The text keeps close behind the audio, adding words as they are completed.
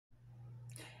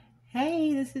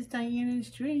Hey, this is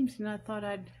Diana's Dreams, and I thought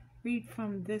I'd read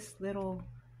from this little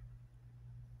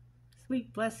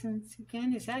Sweet Blessings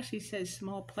again. It actually says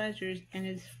Small Pleasures, and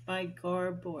it's by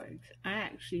Gar Borgs. I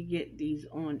actually get these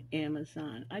on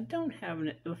Amazon. I don't have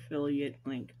an affiliate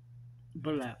link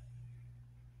below.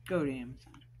 Go to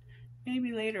Amazon.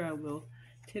 Maybe later I will.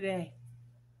 Today's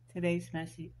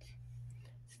message.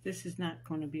 This is not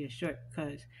going to be a short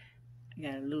because I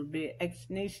got a little bit of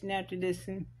explanation after this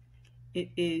one.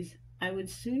 It is, I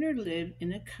would sooner live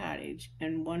in a cottage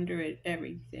and wonder at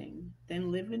everything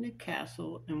than live in a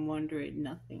castle and wonder at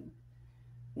nothing.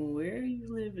 Where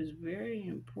you live is very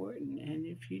important, and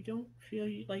if you don't feel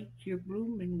like you're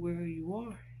blooming where you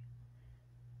are,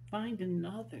 find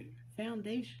another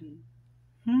foundation.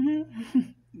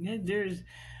 There's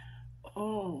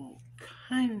all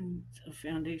kinds of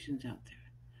foundations out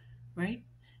there, right?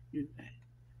 You got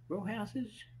row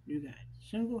houses, you got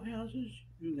single houses,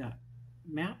 you got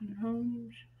mountain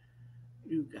homes,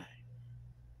 you got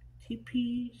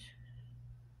teepees,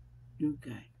 you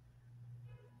got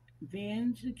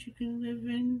vans that you can live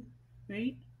in,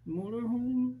 right?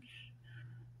 Motorhomes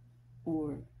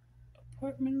or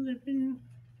apartment living.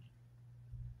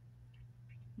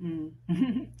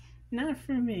 Not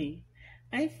for me.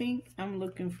 I think I'm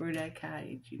looking for that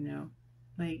cottage.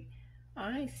 Like,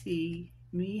 I see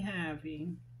me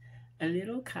having a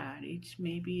little cottage,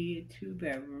 maybe a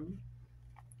two-bedroom,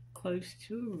 close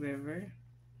to a river,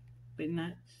 but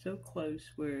not so close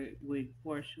where it would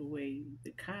wash away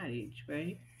the cottage,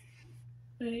 right?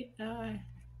 But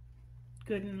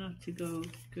good enough to go,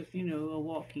 a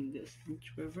walking distance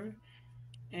river,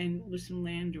 and with some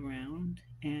land around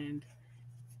and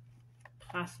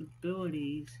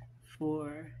possibilities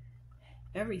for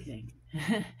everything,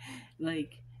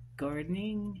 like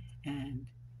gardening and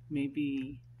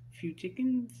maybe a few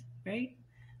chickens, right?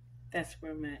 That's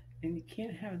where I'm at, and you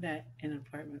can't have that in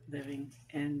apartment living.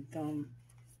 And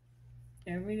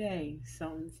every day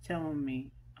something's telling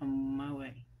me I'm on my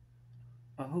way.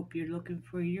 I hope you're looking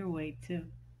for your way too.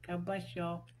 God bless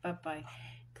y'all. Bye bye.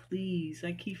 Please,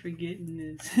 I keep forgetting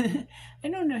this. I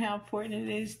don't know how important it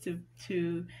is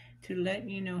to let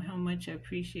you know how much I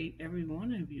appreciate every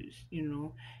one of you.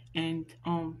 And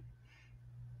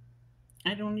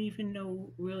I don't even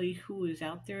know really who is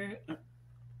out there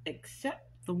except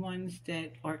the ones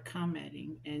that are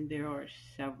commenting, and there are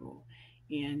several.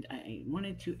 And I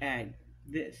wanted to add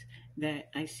this, that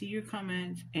I see your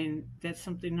comments, and that's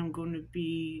something I'm going to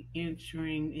be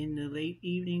answering in the late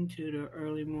evening to the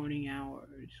early morning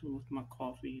hours with my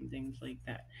coffee and things like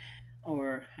that,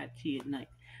 or hot tea at night.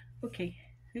 Okay,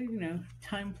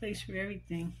 time, place for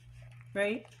everything,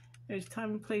 right? There's time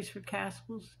and place for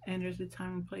castles, and there's a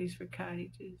time and place for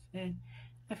cottages. And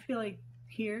I feel like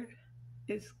here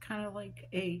it's kind of like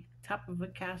a top of a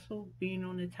castle, being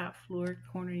on the top floor,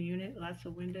 corner unit, lots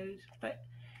of windows. But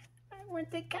I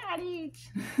want the cottage.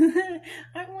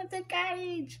 I want the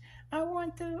cottage. I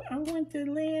want the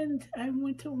land. I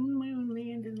want to own my own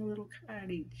land in a little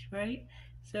cottage, right?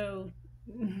 So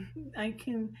I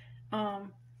can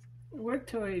work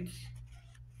towards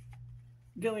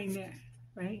going there,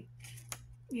 right?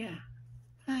 Yeah.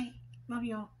 Bye. Love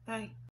y'all. Bye.